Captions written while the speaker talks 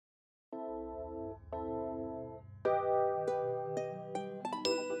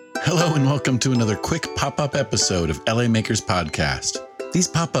Hello and welcome to another quick pop-up episode of LA Makers Podcast. These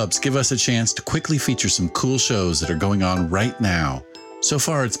pop-ups give us a chance to quickly feature some cool shows that are going on right now. So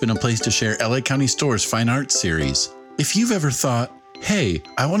far, it's been a place to share LA County Store's Fine Arts series. If you've ever thought, hey,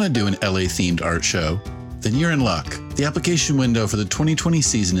 I want to do an LA-themed art show, then you're in luck. The application window for the 2020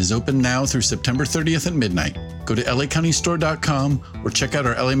 season is open now through September 30th at midnight. Go to lacountystore.com or check out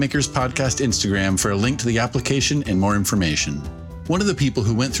our LA Makers Podcast Instagram for a link to the application and more information. One of the people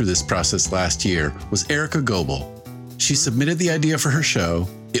who went through this process last year was Erica Goebel. She submitted the idea for her show.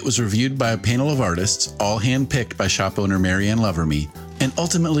 It was reviewed by a panel of artists, all handpicked by shop owner Marianne Loverme, and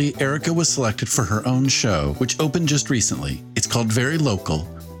ultimately Erica was selected for her own show, which opened just recently. It's called Very Local,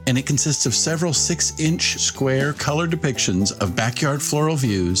 and it consists of several 6-inch square color depictions of backyard floral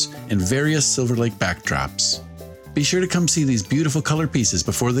views and various Silver Lake backdrops. Be sure to come see these beautiful color pieces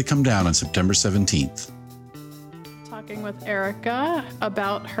before they come down on September 17th. Talking with Erica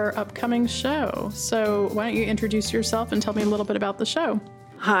about her upcoming show. So why don't you introduce yourself and tell me a little bit about the show?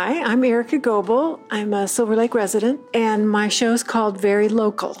 Hi, I'm Erica Goebel. I'm a Silver Lake resident, and my show's called Very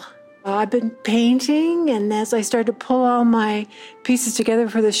Local. I've been painting, and as I started to pull all my pieces together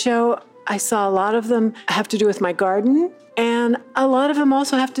for the show, I saw a lot of them have to do with my garden, and a lot of them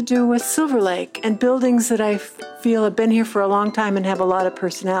also have to do with Silver Lake and buildings that I feel have been here for a long time and have a lot of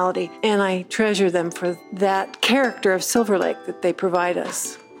personality. And I treasure them for that character of Silver Lake that they provide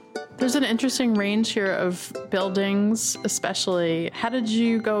us. There's an interesting range here of buildings, especially. How did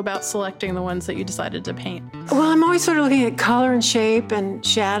you go about selecting the ones that you decided to paint? Well, I'm always sort of looking at color and shape and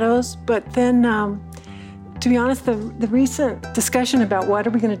shadows, but then to be honest, the recent discussion about what are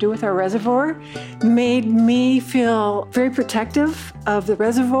we going to do with our reservoir made me feel very protective of the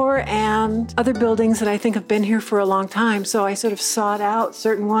reservoir and other buildings that I think have been here for a long time. So I sort of sought out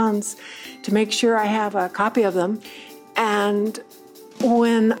certain ones to make sure I have a copy of them. And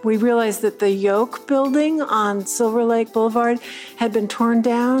when we realized that the Yoke building on Silver Lake Boulevard had been torn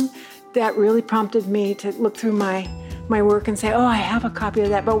down, that really prompted me to look through my work and say, oh, I have a copy of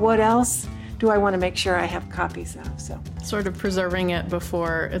that, but what else do I want to make sure I have copies of? So sort of preserving it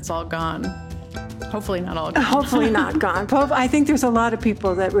before it's all gone. Hopefully not all gone. Hopefully not gone. I think there's a lot of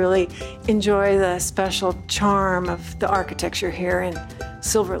people that really enjoy the special charm of the architecture here in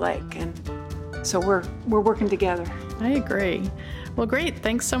Silver Lake, and so we're working together. I agree. Well, great.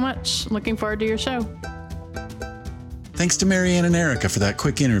 Thanks so much. Looking forward to your show. Thanks to Marianne and Erica for that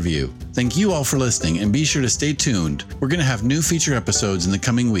quick interview. Thank you all for listening, and be sure to stay tuned. We're going to have new feature episodes in the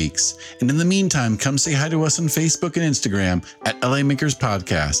coming weeks. And in the meantime, come say hi to us on Facebook and Instagram at LA Makers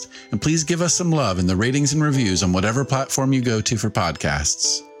Podcast. And please give us some love in the ratings and reviews on whatever platform you go to for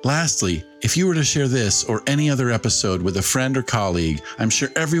podcasts. Lastly, if you were to share this or any other episode with a friend or colleague, I'm sure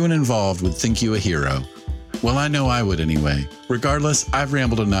everyone involved would think you a hero. Well, I know I would anyway. Regardless, I've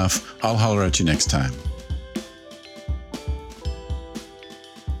rambled enough. I'll holler at you next time.